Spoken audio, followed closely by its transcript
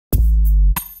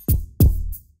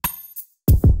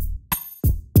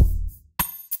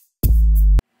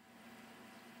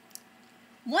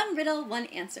One Riddle, One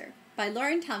Answer by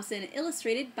Lauren Thompson,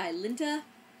 illustrated by Linda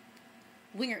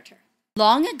Wingerter.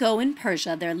 Long ago in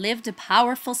Persia there lived a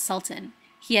powerful sultan.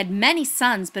 He had many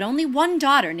sons, but only one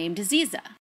daughter named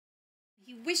Aziza.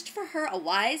 He wished for her a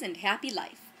wise and happy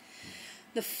life.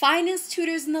 The finest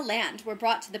tutors in the land were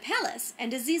brought to the palace,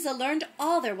 and Aziza learned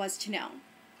all there was to know.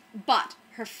 But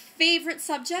her favorite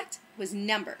subject was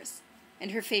numbers,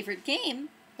 and her favorite game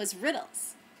was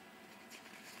riddles.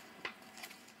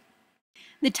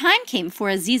 The time came for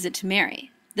Aziza to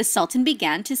marry. The Sultan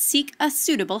began to seek a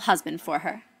suitable husband for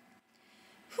her.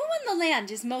 "Who in the land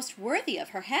is most worthy of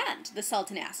her hand?" the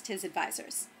Sultan asked his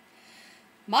advisors.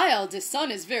 "My eldest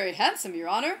son is very handsome, Your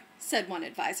Honor," said one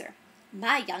advisor.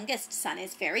 "My youngest son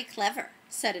is very clever,"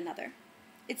 said another.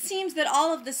 It seems that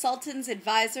all of the Sultan's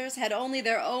advisors had only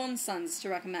their own sons to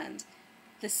recommend.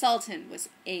 The Sultan was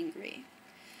angry.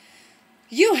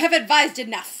 "You have advised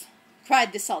enough,"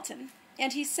 cried the Sultan,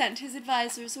 and he sent his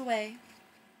advisors away.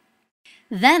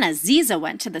 Then Aziza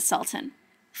went to the Sultan.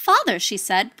 "Father," she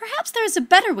said, "perhaps there is a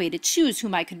better way to choose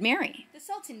whom I could marry." The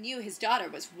Sultan knew his daughter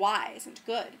was wise and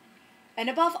good, and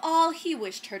above all he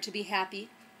wished her to be happy.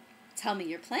 "Tell me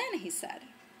your plan," he said.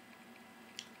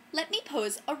 "Let me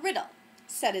pose a riddle,"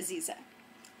 said Aziza.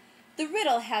 "The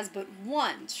riddle has but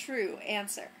one true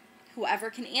answer. Whoever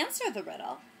can answer the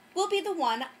riddle will be the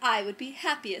one I would be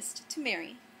happiest to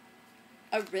marry."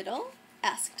 "A riddle?"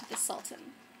 asked the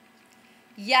Sultan.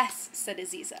 "Yes," said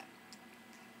Aziza.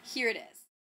 "Here it is.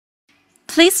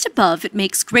 Placed above, it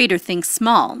makes greater things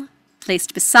small.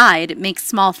 Placed beside, it makes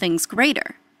small things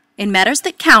greater. In matters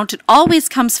that count, it always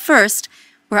comes first.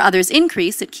 Where others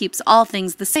increase, it keeps all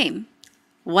things the same.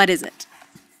 What is it?"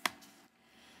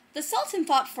 The Sultan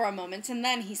thought for a moment, and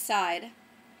then he sighed.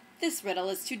 "This riddle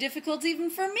is too difficult even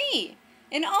for me.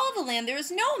 In all the land there is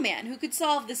no man who could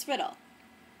solve this riddle."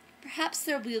 "Perhaps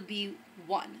there will be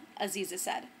one," Aziza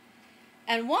said.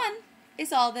 "And one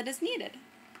is all that is needed."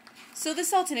 So the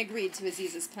Sultan agreed to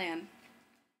Aziza's plan.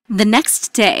 The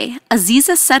next day,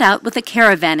 Aziza set out with a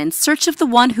caravan in search of the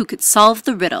one who could solve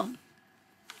the riddle.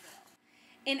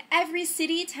 In every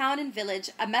city, town, and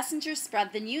village, a messenger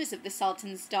spread the news of the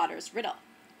Sultan's daughter's riddle.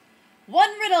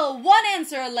 "One riddle, one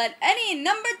answer, let any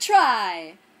number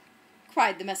try!"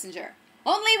 cried the messenger.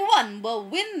 "Only one will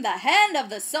win the hand of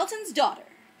the Sultan's daughter."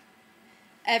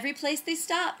 Every place they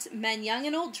stopped, men young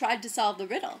and old tried to solve the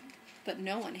riddle, but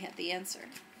no one had the answer.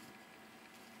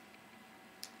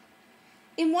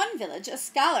 In one village, a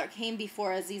scholar came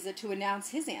before Aziza to announce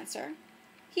his answer.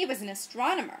 He was an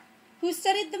astronomer who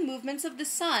studied the movements of the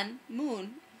sun,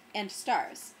 moon, and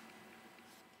stars.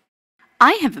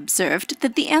 "I have observed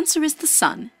that the answer is the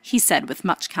sun," he said with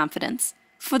much confidence,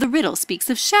 "for the riddle speaks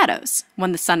of shadows.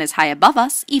 When the sun is high above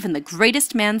us, even the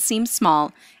greatest man seems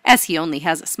small, as he only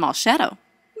has a small shadow.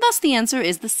 Thus the answer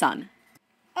is the sun."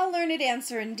 "A learned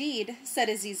answer indeed," said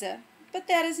Aziza, "but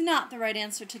that is not the right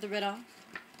answer to the riddle."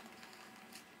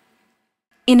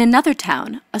 In another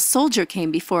town, a soldier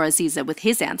came before Aziza with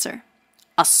his answer.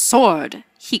 "A sword!"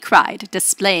 he cried,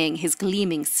 displaying his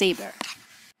gleaming saber.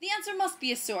 "The answer must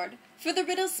be a sword, for the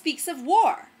riddle speaks of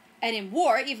war, and in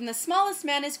war even the smallest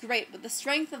man is great with the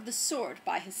strength of the sword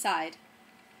by his side."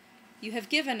 "You have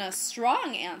given a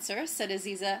strong answer," said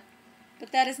Aziza,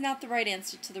 "but that is not the right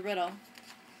answer to the riddle."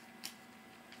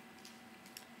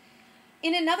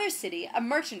 In another city, a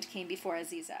merchant came before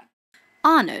Aziza.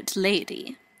 "Honored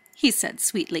lady," he said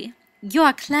sweetly,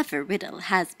 "your clever riddle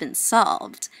has been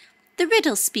solved. The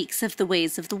riddle speaks of the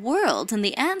ways of the world, and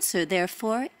the answer,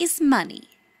 therefore, is money.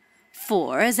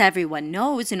 For, as everyone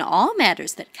knows, in all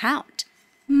matters that count,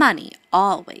 money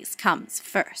always comes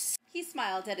first." He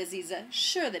smiled at Aziza,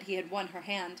 sure that he had won her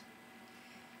hand.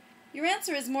 "Your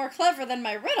answer is more clever than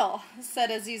my riddle," said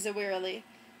Aziza wearily,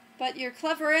 "but your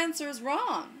clever answer is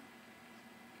wrong."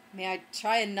 "May I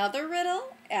try another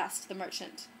riddle?" asked the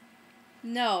merchant.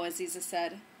 "No," Aziza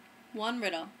said. "One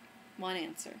riddle, one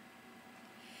answer."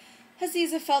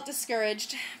 Aziza felt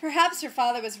discouraged. Perhaps her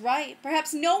father was right.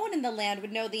 Perhaps no one in the land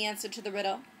would know the answer to the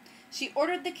riddle. She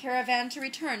ordered the caravan to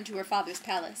return to her father's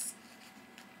palace.